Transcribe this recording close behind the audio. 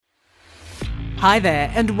Hi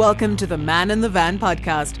there, and welcome to the Man in the Van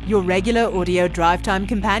podcast, your regular audio drive time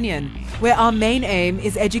companion, where our main aim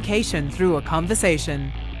is education through a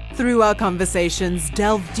conversation. Through our conversations,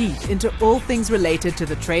 delve deep into all things related to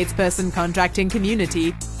the tradesperson contracting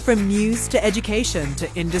community, from news to education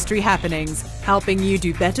to industry happenings, helping you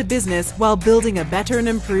do better business while building a better and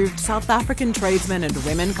improved South African tradesmen and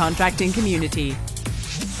women contracting community.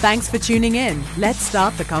 Thanks for tuning in. Let's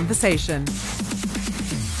start the conversation.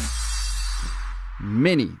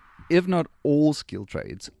 Many, if not all, skilled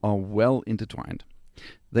trades are well intertwined.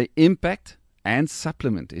 They impact and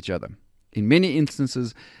supplement each other. In many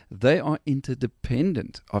instances, they are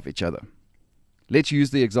interdependent of each other. Let's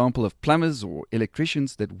use the example of plumbers or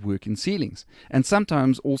electricians that work in ceilings, and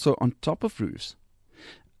sometimes also on top of roofs.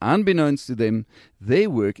 Unbeknownst to them,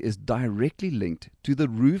 their work is directly linked to the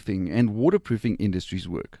roofing and waterproofing industry's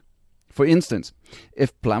work. For instance,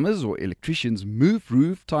 if plumbers or electricians move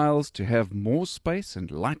roof tiles to have more space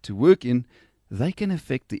and light to work in, they can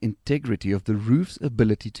affect the integrity of the roof's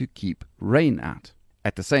ability to keep rain out.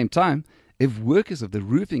 At the same time, if workers of the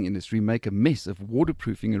roofing industry make a mess of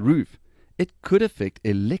waterproofing a roof, it could affect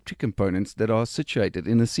electric components that are situated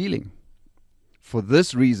in the ceiling. For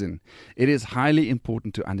this reason, it is highly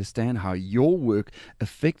important to understand how your work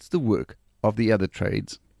affects the work of the other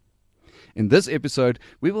trades. In this episode,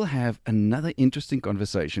 we will have another interesting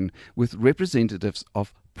conversation with representatives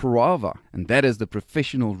of PRAVA, and that is the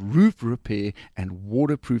Professional Roof Repair and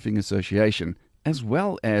Waterproofing Association, as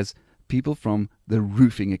well as people from the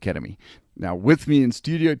Roofing Academy. Now, with me in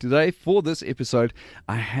studio today for this episode,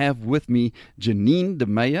 I have with me Janine de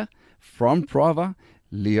Meyer from PRAVA,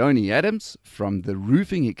 Leonie Adams from the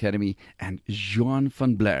Roofing Academy, and Jean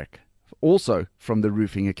van Blerk, also from the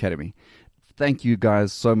Roofing Academy. Thank you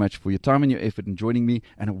guys so much for your time and your effort in joining me,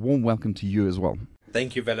 and a warm welcome to you as well.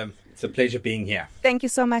 Thank you, Willem. It's a pleasure being here. Thank you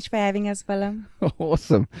so much for having us, Willem.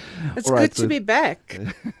 Awesome. It's good to be back.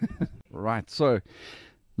 Right, so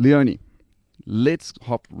Leonie, let's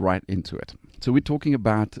hop right into it. So we're talking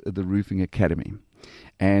about the Roofing Academy.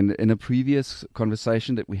 And in a previous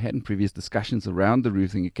conversation that we had in previous discussions around the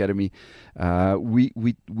Roofing Academy,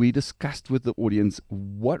 we discussed with the audience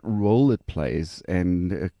what role it plays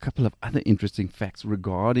and a couple of other interesting facts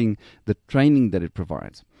regarding the training that it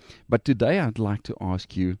provides. But today I'd like to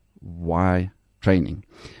ask you, why training?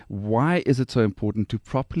 Why is it so important to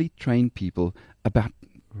properly train people about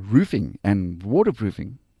roofing and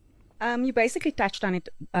waterproofing? You basically touched on it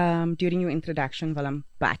during your introduction, Willem,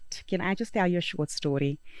 but can I just tell you a short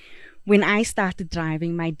story? When I started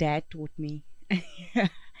driving, my dad taught me.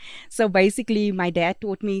 So basically, my dad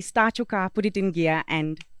taught me, start your car, put it in gear,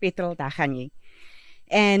 and petrol, daar gaan jy.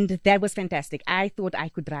 And that was fantastic. I thought I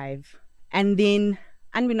could drive. And then,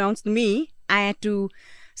 unbeknownst to me, I had to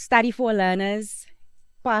study for learners,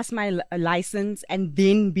 pass my license, and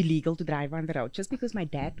then be legal to drive on the road. Just because my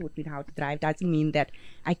dad taught me how to drive doesn't mean that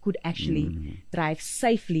I could actually drive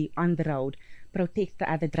safely on the road, protect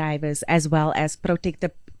the other drivers, as well as protect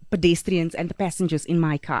the pedestrians and the passengers in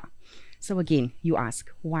my car. So again, you ask,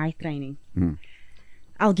 why training?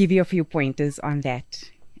 I'll give you a few pointers on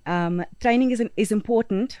that. Training is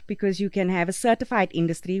important because you can have a certified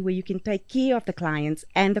industry where you can take care of the clients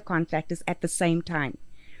and the contractors at the same time.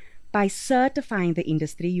 By certifying the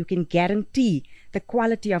industry, you can guarantee the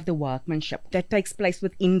quality of the workmanship that takes place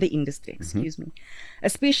within the industry,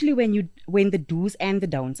 especially when the do's and the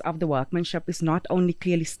don'ts of the workmanship is not only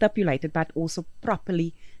clearly stipulated, but also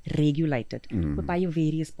properly regulated by your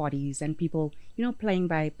various bodies and people, playing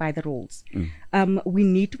by the rules. We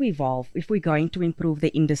need to evolve if we're going to improve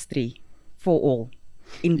the industry for all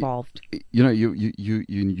involved. You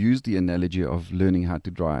use the analogy of learning how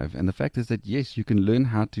to drive, and the fact is that yes, you can learn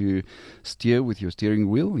how to steer with your steering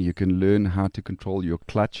wheel, you can learn how to control your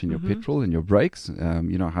clutch and your petrol and your brakes,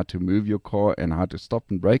 how to move your car and how to stop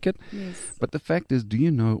and brake it. Yes. But the fact is, do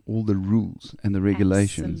you know all the rules and the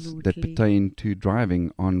regulations that pertain to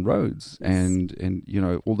driving on roads? Yes.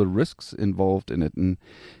 And all the risks involved in it? And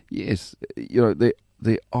yes,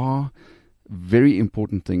 there are very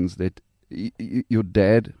important things that your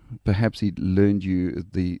dad, perhaps he learned you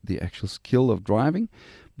the actual skill of driving,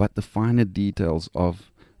 but the finer details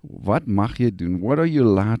of what mag je doen, what are you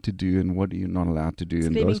allowed to do and what are you not allowed to do.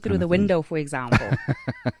 Swimming through the window, for example.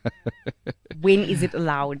 When is it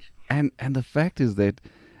allowed? And the fact is that,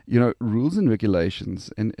 rules and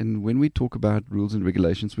regulations, and when we talk about rules and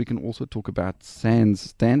regulations, we can also talk about SANS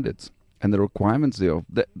standards and the requirements thereof,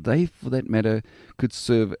 that they, for that matter, could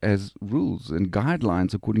serve as rules and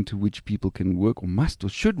guidelines according to which people can work or must or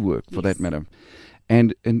should work, for that matter.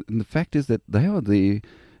 And the fact is that they are there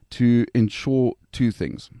to ensure two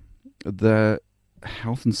things. The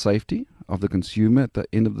health and safety of the consumer at the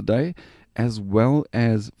end of the day, as well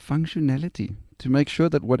as functionality, to make sure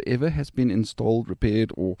that whatever has been installed,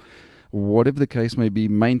 repaired, or whatever the case may be,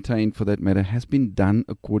 maintained for that matter, has been done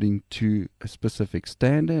according to a specific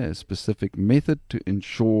standard, a specific method, to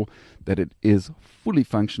ensure that it is fully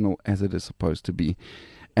functional as it is supposed to be.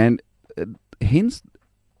 And hence,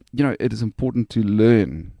 it is important to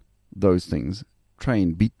learn those things,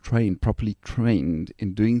 be trained, properly trained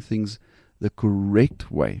in doing things the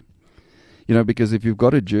correct way. Because if you've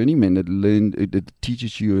got a journeyman that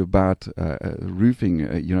teaches you about roofing,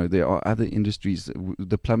 there are other industries.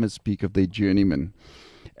 The plumbers speak of their journeyman,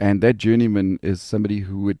 and that journeyman is somebody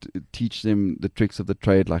who would teach them the tricks of the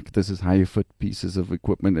trade, like this is how you fit pieces of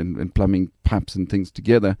equipment and plumbing pipes and things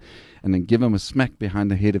together, and then give them a smack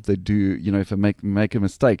behind the head if they do, if they make a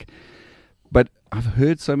mistake. But I've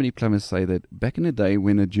heard so many plumbers say that back in the day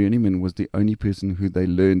when a journeyman was the only person who they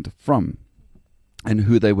learned from, and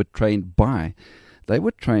who they were trained by, they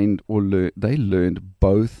were trained they learned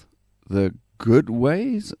both the good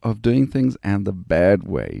ways of doing things and the bad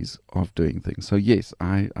ways of doing things. So yes,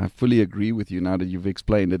 I fully agree with you now that you've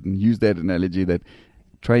explained it and used that analogy that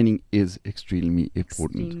training is extremely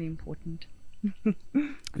important. Extremely important.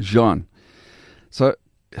 Jean, so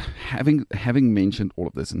having mentioned all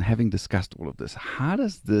of this and having discussed all of this, how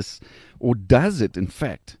does this, or does it in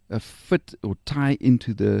fact, fit or tie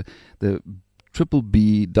into the triple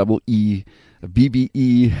B, double E,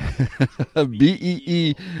 BBE,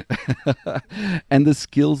 BEE, and the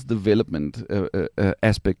skills development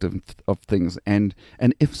aspect of things, and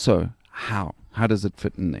if so, how does it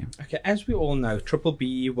fit in there? Okay, as we all know, triple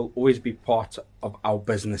BE will always be part of our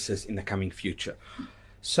businesses in the coming future.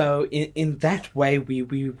 So in that way,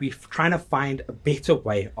 we're trying to find a better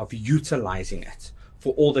way of utilizing it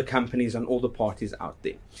for all the companies and all the parties out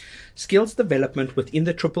there. Skills development within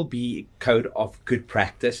the Triple B Code of Good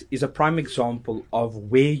Practice is a prime example of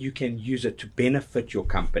where you can use it to benefit your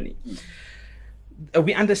company.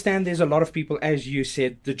 We understand there's a lot of people, as you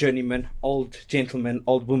said, the journeyman, old gentlemen,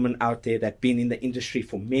 old women out there that been in the industry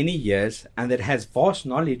for many years and that has vast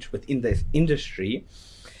knowledge within this industry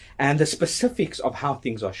and the specifics of how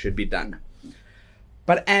things should be done.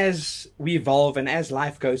 But as we evolve and as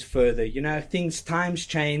life goes further, times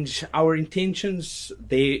change. Our intentions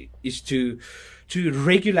there is to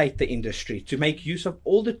regulate the industry, to make use of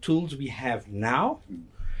all the tools we have now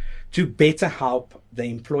to better help the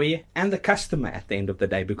employer and the customer at the end of the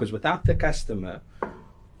day. Because without the customer,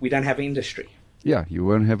 we don't have an industry. Yeah, you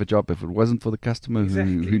won't have a job. If it wasn't for the customer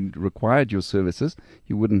who required your services,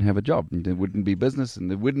 you wouldn't have a job. There wouldn't be business and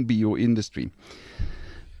there wouldn't be your industry.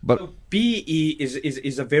 But so BE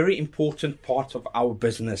is a very important part of our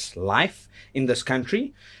business life in this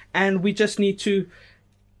country, and we just need to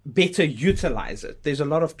better utilize it. There's a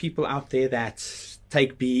lot of people out there that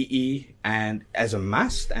take BE and as a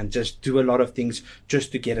must and just do a lot of things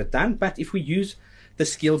just to get it done. But if we use the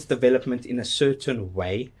skills development in a certain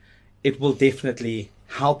way, it will definitely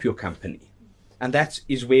help your company. And that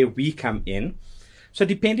is where we come in. So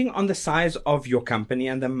depending on the size of your company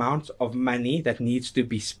and the amount of money that needs to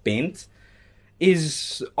be spent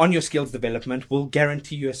is on your skills development will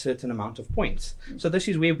guarantee you a certain amount of points. So this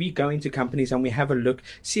is where we go into companies and we have a look,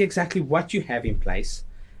 see exactly what you have in place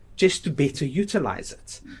just to better utilize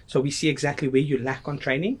it. So we see exactly where you lack on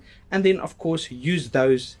training and then of course use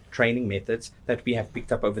those training methods that we have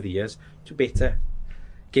picked up over the years to better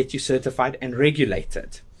get you certified and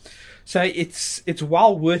regulated. So it's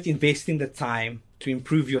well worth investing the time to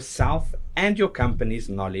improve yourself and your company's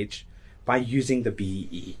knowledge by using the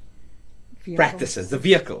BE practices, the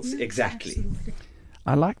vehicles, exactly. Absolutely.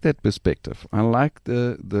 I like that perspective. I like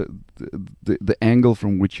the angle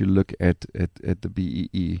from which you look at the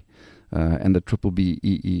BEE and the triple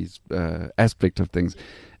BEE's aspect of things,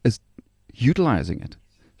 is utilizing it.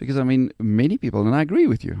 Because many people, and I agree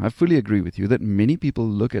with you, I fully agree with you, that many people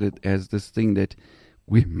look at it as this thing that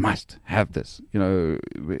we must have this.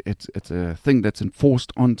 It's a thing that's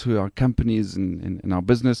enforced onto our companies and our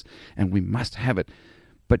business, and we must have it.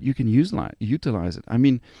 But you can utilize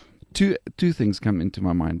it. Two things come into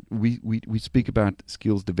my mind. We speak about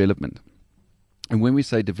skills development, and when we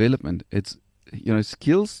say development, it's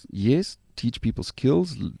skills. Yes, teach people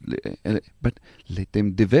skills, but let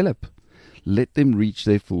them develop. Let them reach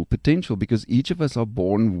their full potential, because each of us are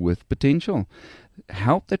born with potential.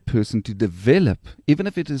 Help that person to develop, even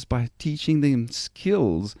if it is by teaching them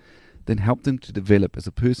skills, then help them to develop as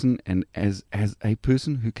a person and as a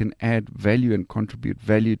person who can add value and contribute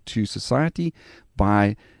value to society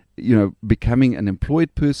by becoming an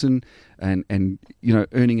employed person and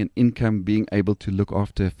earning an income, being able to look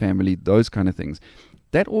after a family, those kind of things.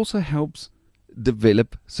 That also helps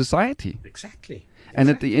develop society. Exactly. And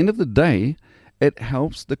at the end of the day, it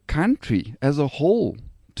helps the country as a whole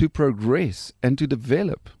to progress and to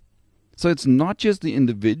develop. So it's not just the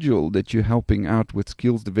individual that you're helping out with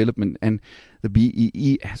skills development and the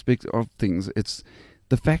BEE aspect of things. It's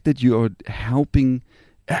the fact that you are helping.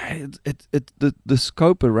 The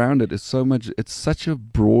scope around it is so much. It's such a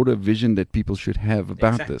broader vision that people should have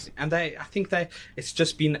about Exactly. this. And I think that it's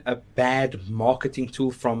just been a bad marketing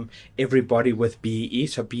tool from everybody with BEE.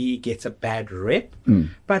 So BEE gets a bad rep,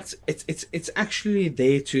 but it's actually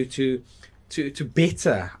there to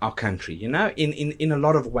better our country, in a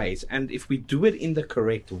lot of ways. And if we do it in the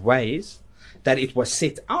correct ways that it was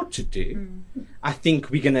set out to do, I think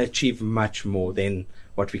we're going to achieve much more than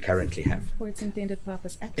what we currently have. For its intended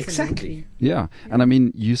purpose, absolutely. Exactly. Yeah. And I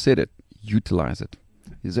mean, you said it, utilize it.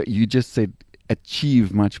 You just said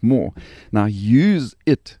achieve much more. Now use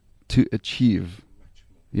it to achieve.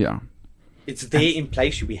 Yeah. It's there in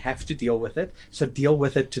place. We have to deal with it. So deal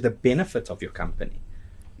with it to the benefit of your company.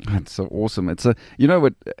 That's so awesome. It's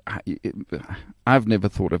what, I've never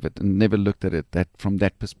thought of it and never looked at it from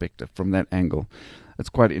that perspective, from that angle. It's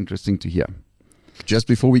quite interesting to hear. Just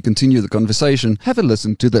before we continue the conversation, have a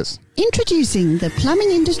listen to this. Introducing the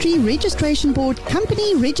Plumbing Industry Registration Board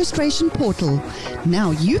Company Registration Portal.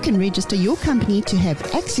 Now you can register your company to have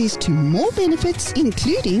access to more benefits,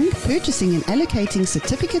 including purchasing and allocating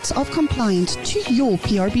certificates of compliance to your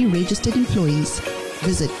PRB registered employees.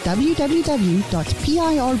 Visit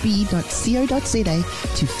www.pirb.co.za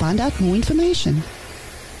to find out more information.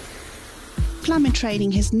 Plumber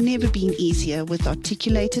training has never been easier with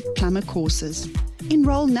articulated plumber courses.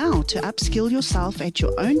 Enroll now to upskill yourself at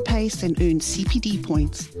your own pace and earn CPD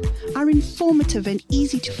points. Our informative and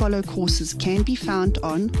easy to follow courses can be found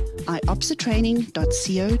on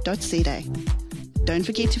iopsatraining.co.za. Don't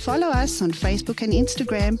forget to follow us on Facebook and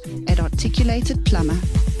Instagram at Articulated Plumber.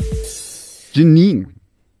 Janine.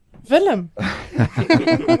 Willem.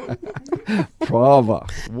 Prava,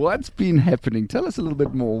 what's been happening? Tell us a little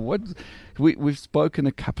bit more. We've spoken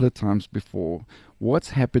a couple of times before.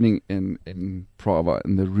 What's happening in Prava,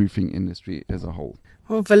 in the roofing industry as a whole?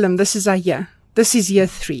 Well, Willem, this is our year. This is year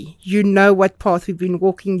 3. You know what path we've been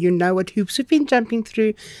walking. You know what hoops we've been jumping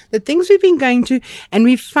through, the things we've been going to. And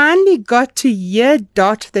we finally got to year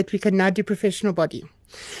dot that we can now do professional body.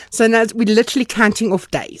 So now we're literally counting off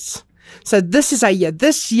days. So this is our year.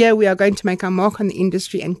 This year we are going to make our mark on the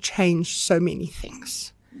industry and change so many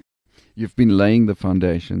things. You've been laying the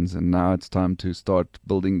foundations and now it's time to start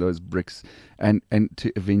building those bricks and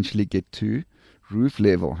to eventually get to roof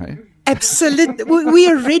level, hey? Absolutely.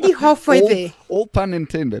 We're already halfway there. All pun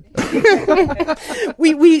intended.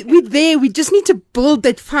 We're there. We just need to build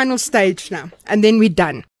that final stage now and then we're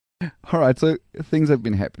done. All right, so things have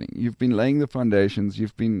been happening. You've been laying the foundations.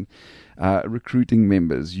 You've been recruiting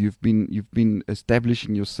members. You've been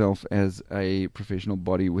establishing yourself as a professional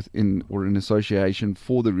body within or an association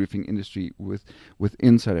for the roofing industry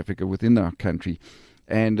within South Africa, within our country,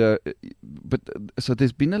 and so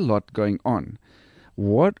there's been a lot going on.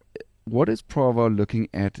 What is Prava looking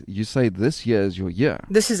at? You say this year is your year.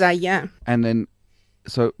 This is our year, and then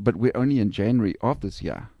but we're only in January of this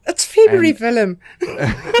year. It's February, Willem.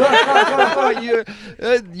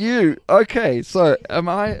 You. Okay, so am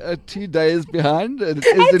I 2 days behind? It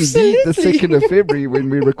is indeed the 2nd of February when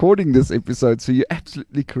we're recording this episode, so you're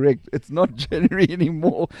absolutely correct. It's not January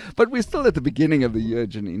anymore, but we're still at the beginning of the year,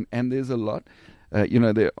 Janine, and there's a lot.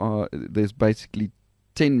 There's basically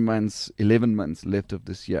 10 months, 11 months left of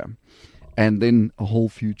this year, and then a whole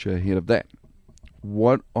future ahead of that.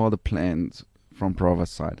 What are the plans from Prava's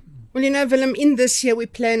side? Well, Willem, in this year, we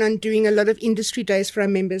plan on doing a lot of industry days for our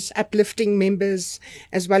members, uplifting members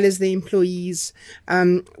as well as the employees.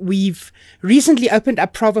 We've recently opened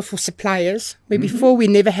up Prava for suppliers, where before we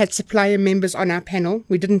never had supplier members on our panel.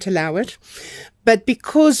 We didn't allow it. But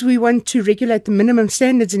because we want to regulate the minimum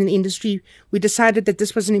standards in the industry, we decided that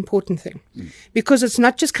this was an important thing. Because it's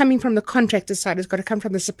not just coming from the contractor side, it's got to come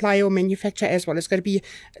from the supplier or manufacturer as well. It's got to be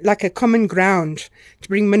like a common ground to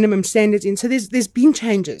bring minimum standards in. So there's been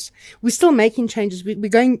changes. We're still making changes. We're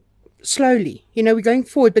going slowly, we're going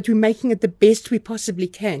forward, but we're making it the best we possibly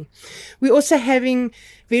can. We're also having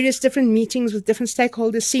various different meetings with different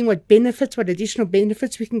stakeholders, seeing what additional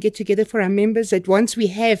benefits we can get together for our members, that once we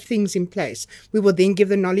have things in place, we will then give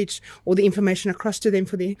the knowledge or the information across to them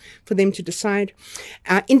for them to decide.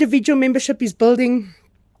 Our individual membership is building.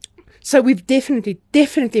 So we've definitely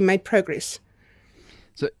made progress.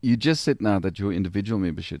 So you just said now that your individual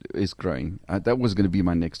membership is growing. That was going to be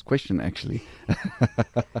my next question, actually.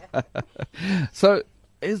 So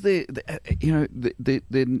is there,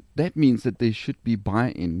 that means that there should be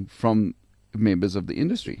buy-in from members of the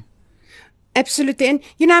industry. Absolutely. And,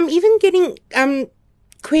 I'm even getting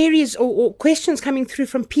queries or questions coming through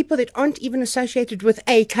from people that aren't even associated with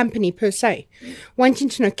a company per se, wanting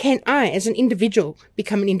to know, can I, as an individual,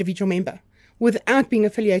 become an individual member without being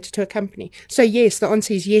affiliated to a company? So yes, the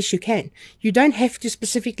answer is yes, you can. You don't have to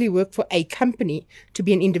specifically work for a company to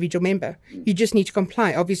be an individual member. You just need to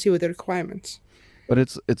comply, obviously, with the requirements. But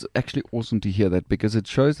it's actually awesome to hear that, because it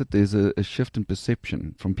shows that there's a shift in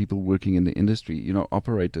perception from people working in the industry,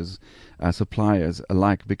 operators, suppliers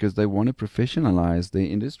alike, because they want to professionalize their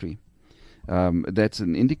industry. That's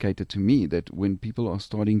an indicator to me that when people are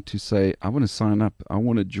starting to say, I want to sign up, I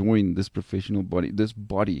want to join this professional body, this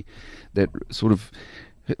body that sort of,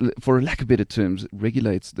 for lack of better terms,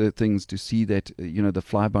 regulates the things to see that the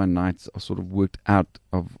fly-by-nights are sort of worked out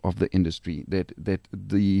of the industry. That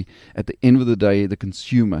at the end of the day, the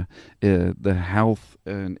consumer, the health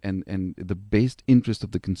and the best interest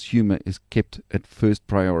of the consumer is kept at first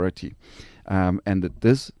priority, and that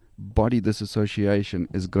this body, this association,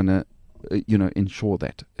 is gonna ensure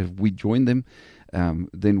that if we join them,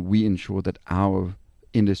 then we ensure that our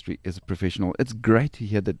industry is professional. It's great to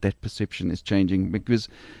hear that perception is changing, because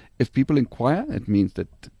if people inquire, it means that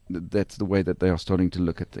that's the way that they are starting to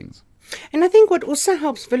look at things. And I think what also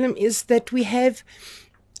helps, Willem, is that we have,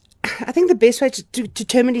 I think the best way to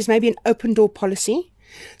determine is maybe an open door policy.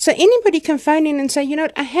 So anybody can phone in and say,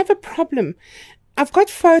 I have a problem. I've got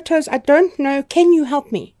photos. I don't know. Can you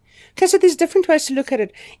help me? Okay, so there's different ways to look at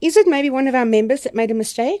it. Is it maybe one of our members that made a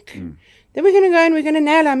mistake? Then we're going to go and we're going to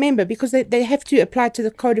nail our member, because they have to apply to the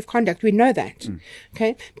code of conduct. We know that.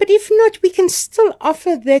 Okay. But if not, we can still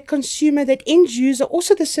offer that consumer, that end user,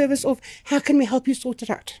 also the service of how can we help you sort it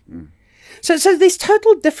out? So there's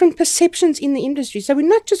total different perceptions in the industry. So we're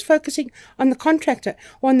not just focusing on the contractor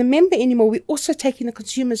or on the member anymore. We're also taking the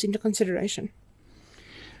consumers into consideration.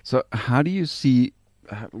 So how do you see,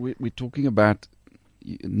 we're talking about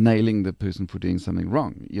nailing the person for doing something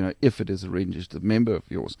wrong, if it is a registered member of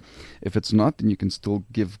yours. If it's not, then you can still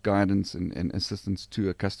give guidance and assistance to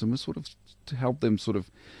a customer, sort of to help them sort of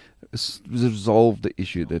resolve the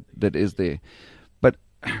issue that is there. But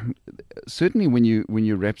certainly when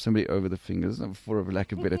you wrap somebody over the fingers, for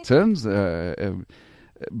lack of better terms,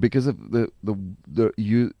 because of the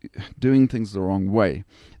you doing things the wrong way,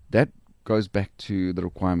 that goes back to the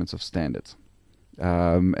requirements of standards.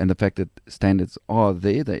 And the fact that standards are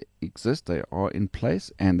there, they exist, they are in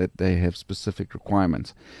place, and that they have specific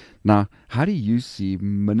requirements. Now, how do you see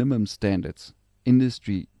minimum standards,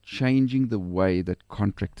 industry changing the way that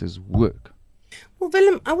contractors work? Well,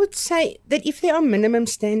 Willem, I would say that if there are minimum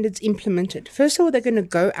standards implemented, first of all, they're going to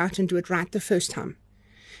go out and do it right the first time,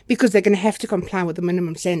 because they're going to have to comply with the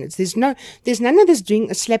minimum standards. There's none of this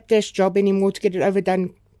doing a slapdash job anymore to get it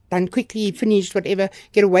overdone, done quickly, finished, whatever,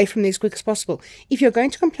 get away from there as quick as possible. If you're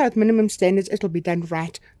going to comply with minimum standards, it'll be done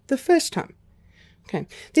right the first time. Okay.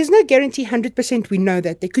 There's no guarantee 100%. We know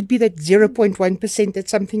that. There could be that 0.1% that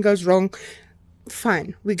something goes wrong.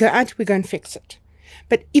 Fine. We go out, we go and fix it.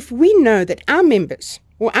 But if we know that our members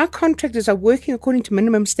or our contractors are working according to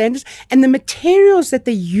minimum standards and the materials that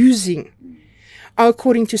they're using are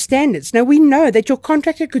according to standards. Now, we know that your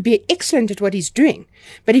contractor could be excellent at what he's doing,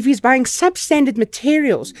 but if he's buying substandard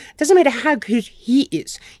materials, it doesn't matter how good he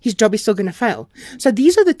is, his job is still going to fail. So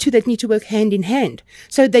these are the two that need to work hand in hand.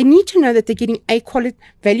 So they need to know that they're getting A, quality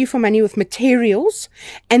value for money with materials,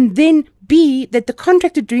 and then B, that the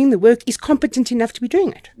contractor doing the work is competent enough to be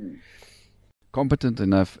doing it. Competent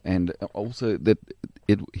enough, and also that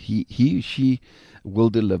she will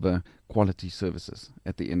deliver quality services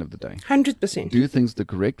at the end of the day. 100%. Do things the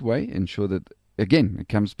correct way, ensure that, again, it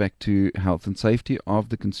comes back to health and safety of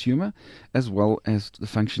the consumer, as well as the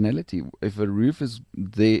functionality. If a roof is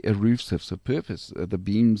there, a roof serves a purpose. The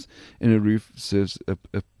beams in a roof serves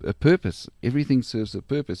a purpose. Everything serves a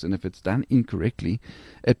purpose, and if it's done incorrectly,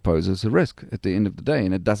 it poses a risk at the end of the day,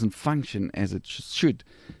 and it doesn't function as it should.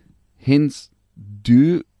 Hence,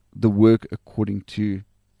 do the work according to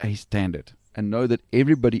a standard, and know that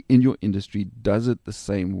everybody in your industry does it the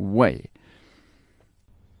same way.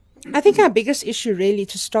 I think our biggest issue really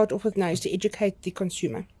to start off with now is to educate the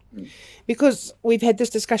consumer. Because we've had this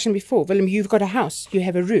discussion before. Willem, you've got a house, you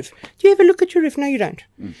have a roof. Do you ever look at your roof? No, you don't.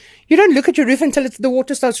 You don't look at your roof until the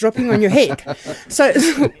water starts dropping on your head. So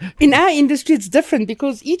in our industry, it's different,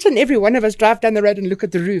 because each and every one of us drive down the road and look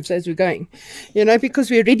at the roofs as we're going,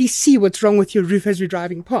 because we already see what's wrong with your roof as we're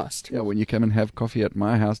driving past. Yeah, when you come and have coffee at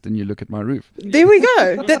my house, then you look at my roof. There we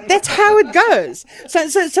go. That's how it goes.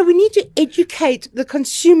 So we need to educate the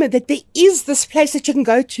consumer that there is this place that you can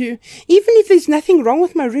go to, even if there's nothing wrong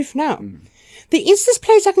with my roof now. there is this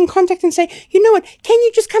place I can contact and say, you know what, can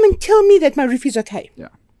you just come and tell me that my roof is okay? Yeah.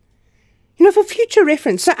 You know, for future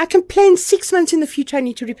reference. So I can plan 6 months in the future I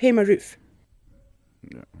need to repair my roof.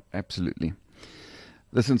 Yeah, absolutely.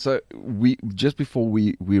 Listen, so we just before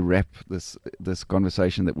we wrap this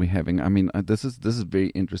conversation that we're having, I mean, this is very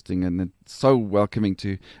interesting, and it's so welcoming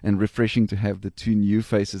to and refreshing to have the two new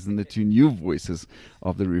faces and the two new voices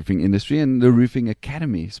of the roofing industry and the Roofing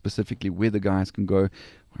Academy specifically, where the guys can go.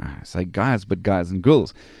 I say guys, but guys and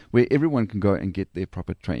girls, where everyone can go and get their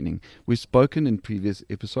proper training. We've spoken in previous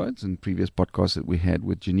episodes and previous podcasts that we had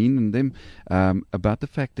with Janine and them about the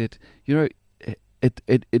fact that, you know,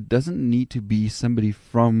 it doesn't need to be somebody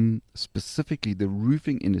from specifically the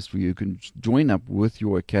roofing industry who can join up with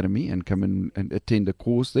your academy and come in and attend a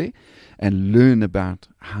course there and learn about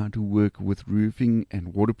how to work with roofing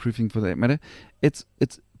and waterproofing for that matter. It's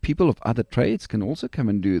people of other trades can also come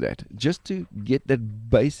and do that just to get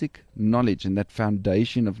that basic knowledge and that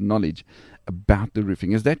foundation of knowledge about the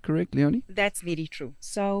roofing. Is that correct, Leonie? That's very true.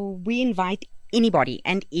 So we invite anybody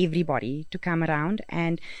and everybody to come around,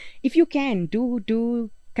 and if you can, do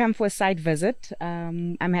come for a site visit.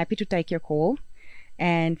 I'm happy to take your call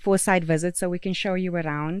and for a site visit so we can show you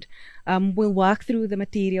around. We'll work through the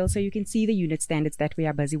material so you can see the unit standards that we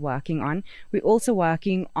are busy working on. We're also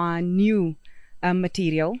working on new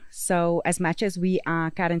material. So as much as we are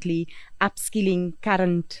currently upskilling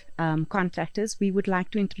current contractors, we would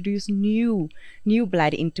like to introduce new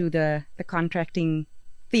blood into the contracting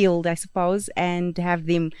field, I suppose, and have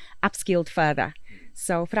them upskilled further.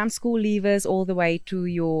 So from school leavers all the way to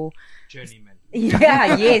your journeyman.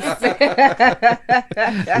 Yeah, yes.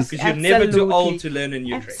 Because you're never too old to learn a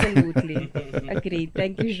new trick. Absolutely. Agreed.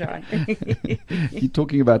 Thank you, Jean. You're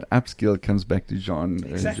talking about upskill comes back to Jean.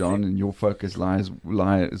 Exactly. Jean, and your focus lies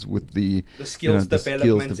with the skills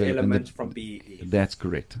development development element from BEE. That's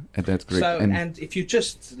correct. That's correct. So, and if you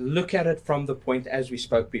just look at it from the point, as we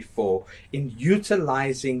spoke before, in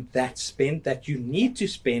utilizing that spend that you need to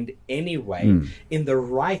spend anyway, in the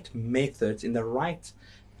right methods, in the right,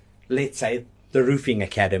 let's say, the Roofing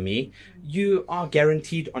Academy, you are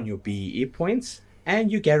guaranteed on your BEE points and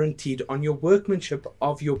you're guaranteed on your workmanship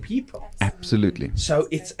of your people. Absolutely. So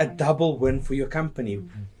it's a double win for your company.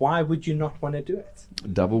 Why would you not want to do it?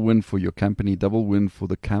 Double win for your company, double win for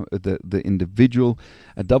the individual,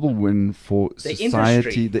 a double win for The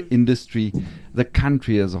society, the industry, the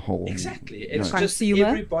country as a whole. Exactly. It's Consumer. just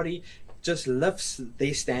everybody just lifts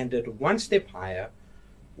their standard one step higher,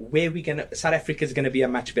 where South Africa is going to be a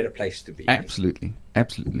much better place to be. Absolutely.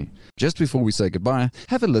 Absolutely. Just before we say goodbye,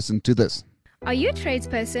 have a listen to this. Are you a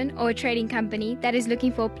tradesperson or a trading company that is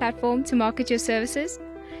looking for a platform to market your services?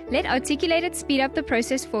 Let Articulated speed up the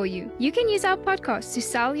process for you. You can use our podcast to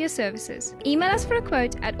sell your services. Email us for a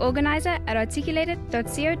quote at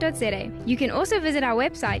organizer@articulated.co.za. You can also visit our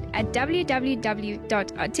website at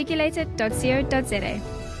www.articulated.co.za.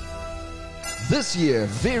 This year,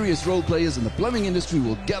 various role players in the plumbing industry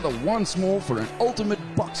will gather once more for an ultimate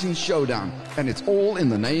boxing showdown, and it's all in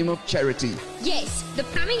the name of charity. Yes, the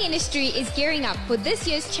plumbing industry is gearing up for this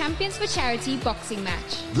year's Champions for Charity boxing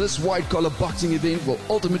match. This white-collar boxing event will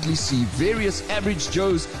ultimately see various average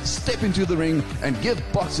Joes step into the ring and give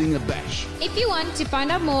boxing a bash. If you want to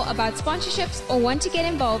find out more about sponsorships or want to get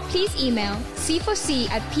involved, please email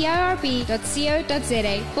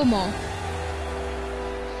c4c@pirb.co.za for more.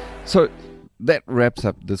 So that wraps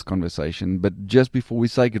up this conversation, but just before we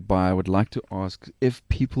say goodbye, I would like to ask if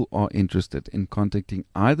people are interested in contacting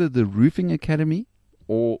either the Roofing Academy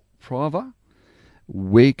or Prava,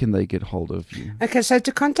 where can they get hold of you? Okay, so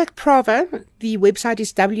to contact Prava, the website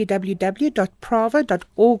is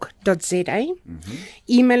www.prava.org.za.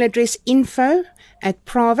 Email address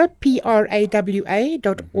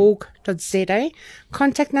info@prava.org.za.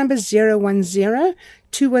 Contact number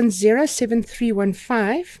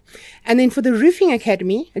 010-210-7315. And then for the Roofing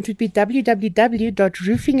Academy, it would be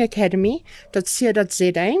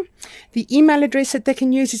www.roofingacademy.co.za. The email address that they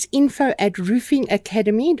can use is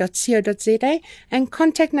info@roofingacademy.co.za, and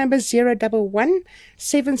contact number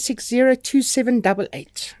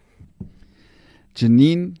 011-760-2788.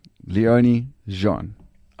 Janine, Leonie, Jean,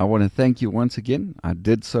 I want to thank you once again. I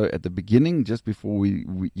did so at the beginning, just before we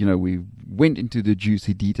went into the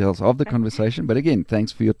juicy details of the conversation. But again,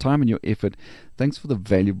 thanks for your time and your effort. Thanks for the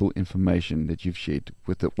valuable information that you've shared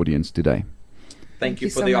with the audience today. Thank you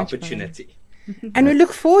for so the much, opportunity. And we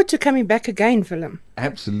look forward to coming back again, Willem.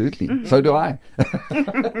 Absolutely. So do I.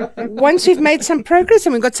 Once we've made some progress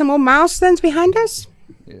and we've got some more milestones behind us,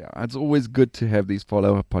 Yeah, it's always good to have these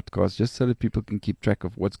follow-up podcasts just so that people can keep track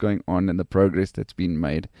of what's going on and the progress that's been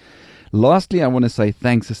made. Lastly, I want to say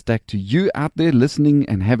thanks a stack to you out there listening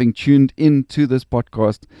and having tuned in to this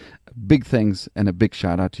podcast. Big thanks and a big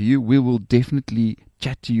shout out to you. We will definitely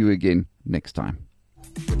chat to you again next time.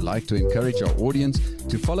 We'd like to encourage our audience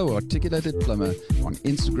to follow Articulated Plumber on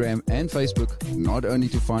Instagram and Facebook, not only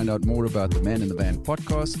to find out more about the Man in the Van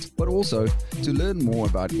podcast, but also to learn more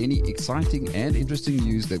about any exciting and interesting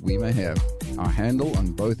news that we may have. Our handle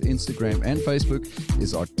on both Instagram and Facebook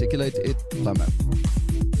is Articulated Plumber.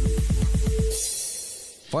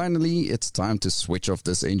 Finally, it's time to switch off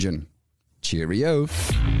this engine. Cheerio.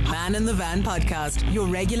 Man in the Van podcast, your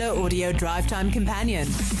regular audio drive time companion.